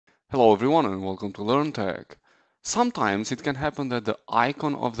Hello everyone and welcome to Learn Tech. Sometimes it can happen that the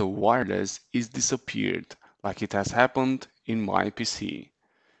icon of the wireless is disappeared, like it has happened in my PC.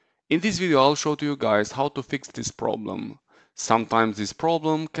 In this video I'll show to you guys how to fix this problem. Sometimes this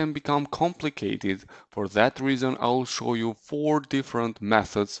problem can become complicated. For that reason I'll show you 4 different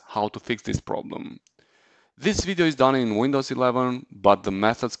methods how to fix this problem. This video is done in Windows 11, but the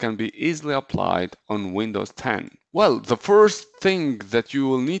methods can be easily applied on Windows 10. Well, the first thing that you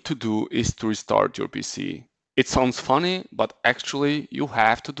will need to do is to restart your PC. It sounds funny, but actually you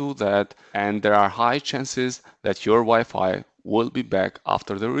have to do that, and there are high chances that your Wi-Fi will be back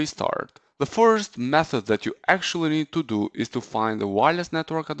after the restart. The first method that you actually need to do is to find the wireless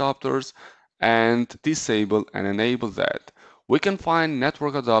network adapters and disable and enable that. We can find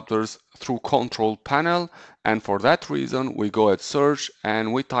network adapters through control panel, and for that reason we go at search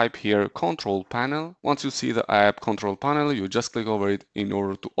and we type here control panel. Once you see the app control panel, you just click over it in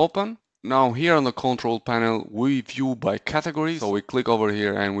order to open. Now here on the control panel we view by category, so we click over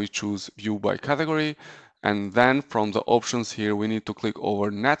here and we choose view by category, and then from the options here we need to click over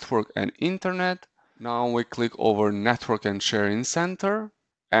network and internet. Now we click over network and sharing center.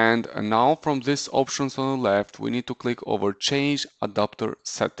 And now from these options on the left, we need to click over change adapter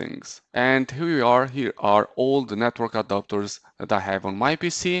settings. And here we are, here are all the network adapters that I have on my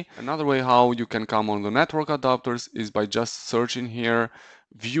PC. Another way how you can come on the network adapters is by just searching here,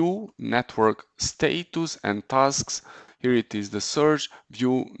 view network status and tasks. Here it is the search,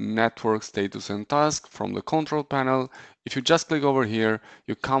 view network status and task from the control panel. If you just click over here,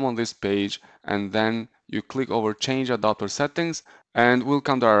 you come on this page and then you click over change adapter settings and we'll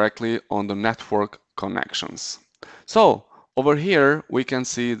come directly on the network connections. So over here we can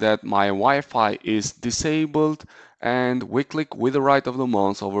see that my Wi-Fi is disabled, and we click with the right of the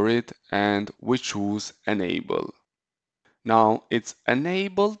mouse over it and we choose enable. Now it's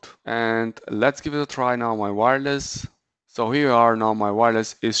enabled, and let's give it a try now my wireless. So here we are, now my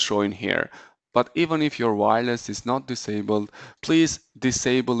wireless is showing here. But even if your wireless is not disabled, please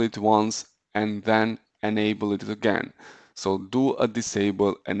disable it once and then enable it again. So do a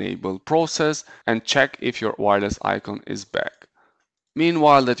disable enable process and check if your wireless icon is back.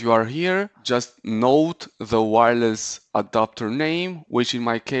 Meanwhile that you are here, just note the wireless adapter name, which in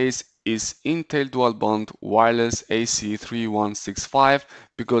my case is Intel Dual Band Wireless AC3165,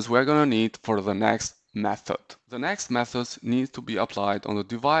 because we're gonna need for the next method. The next methods need to be applied on the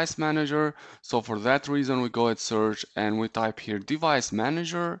device manager. So for that reason we go at search and we type here device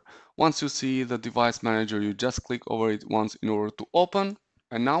manager. Once you see the device manager, you just click over it once in order to open.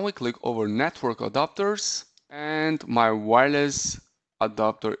 And now we click over network adapters, and my wireless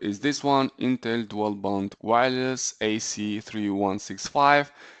adapter is this one, Intel Dual Band Wireless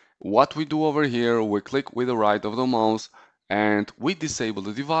AC3165. What we do over here, we click with the right of the mouse and we disable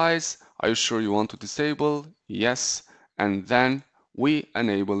the device. Are you sure you want to disable? Yes. And then we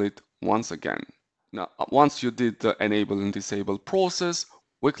enable it once again. Now, once you did the enable and disable process,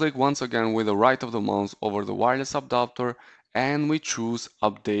 we click once again with the right of the mouse over the wireless adapter and we choose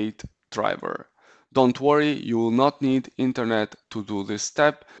update driver. Don't worry, you will not need internet to do this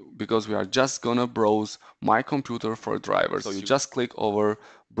step because we are just gonna browse my computer for drivers. So you just click over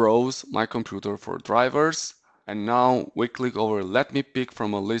browse my computer for drivers, and now we click over let me pick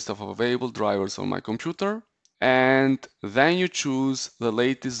from a list of available drivers on my computer, and then you choose the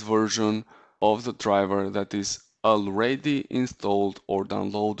latest version of the driver that is already installed or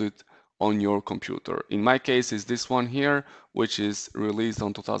downloaded on your computer. In my case is this one here, which is released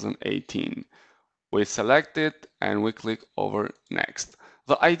on 2018. We select it and we click over next.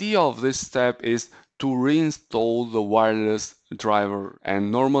 The idea of this step is to reinstall the wireless driver,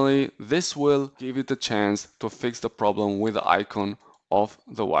 and normally this will give it a chance to fix the problem with the icon of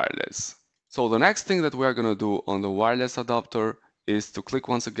the wireless. So the next thing that we are going to do on the wireless adapter is to click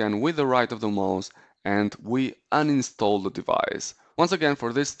once again with the right of the mouse and we uninstall the device. Once again,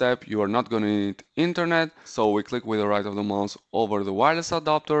 for this step you are not going to need internet, so we click with the right of the mouse over the wireless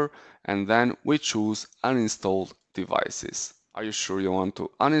adapter and then we choose uninstall devices. Are you sure you want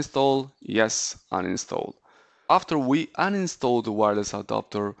to uninstall? Yes, uninstall. After we uninstall the wireless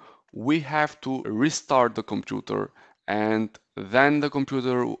adapter, we have to restart the computer, and then the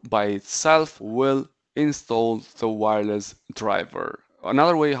computer by itself will install the wireless driver.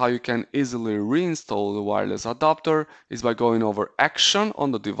 Another way how you can easily reinstall the wireless adapter is by going over Action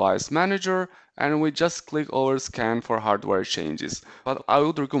on the device manager and we just click over Scan for hardware changes. But I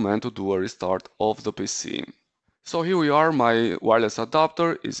would recommend to do a restart of the PC. So here we are, my wireless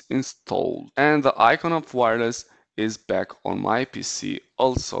adapter is installed and the icon of wireless is back on my PC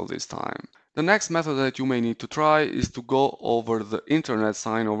also this time. The next method that you may need to try is to go over the internet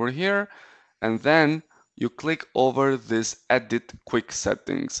sign over here, and then you click over this edit quick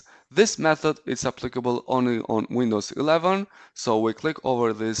settings. This method is applicable only on Windows 11, so we click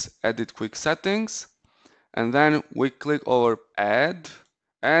over this edit quick settings, and then we click over add,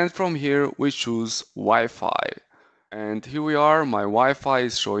 and from here we choose Wi-Fi. And here we are, my Wi-Fi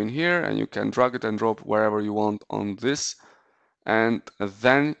is showing here, and you can drag it and drop wherever you want on this, and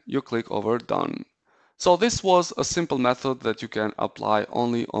then you click over done. So this was a simple method that you can apply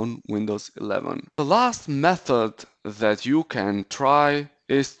only on Windows 11. The last method that you can try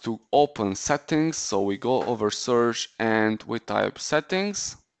is to open settings. So we go over search and we type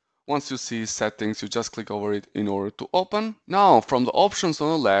settings. Once you see settings, you just click over it in order to open. Now from the options on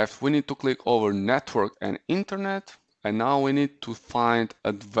the left, we need to click over network and internet. And now we need to find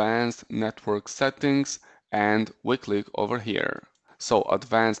advanced network settings, and we click over here. So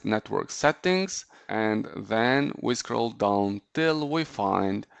advanced network settings, and then we scroll down till we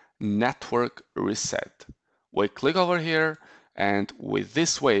find network reset. We click over here, and with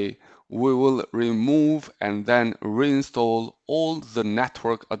this way we will remove and then reinstall all the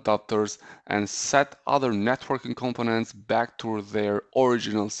network adapters and set other networking components back to their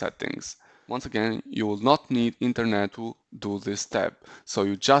original settings. Once again, you will not need internet to do this step. So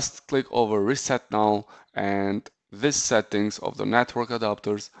you just click over reset now, and these settings of the network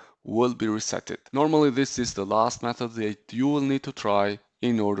adapters will be resetted. Normally this is the last method that you will need to try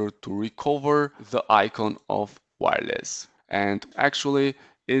in order to recover the icon of wireless. And actually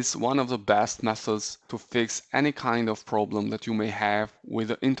is one of the best methods to fix any kind of problem that you may have with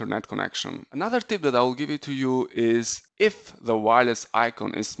the internet connection. Another tip that I will give it to you is if the wireless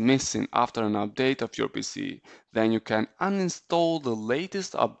icon is missing after an update of your PC, then you can uninstall the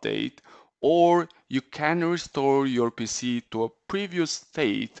latest update, or you can restore your PC to a previous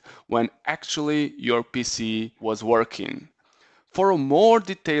state when actually your PC was working. For a more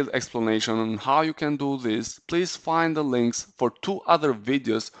detailed explanation on how you can do this, please find the links for 2 other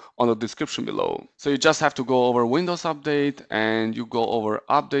videos on the description below. So you just have to go over Windows Update and you go over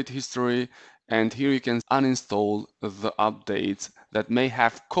Update History, and here you can uninstall the updates that may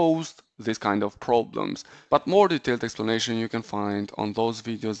have caused this kind of problems. But more detailed explanation you can find on those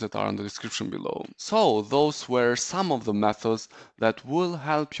videos that are in the description below. So those were some of the methods that will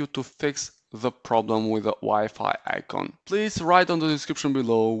help you to fix the problem with the Wi-Fi icon. Please write on the description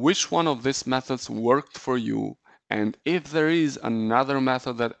below which one of these methods worked for you, and if there is another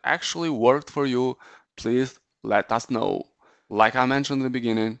method that actually worked for you, please let us know. Like I mentioned in the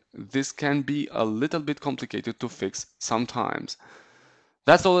beginning, this can be a little bit complicated to fix sometimes.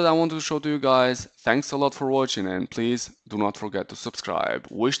 That's all that I wanted to show to you guys. Thanks a lot for watching, and please do not forget to subscribe.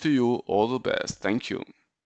 Wish to you all the best. Thank you.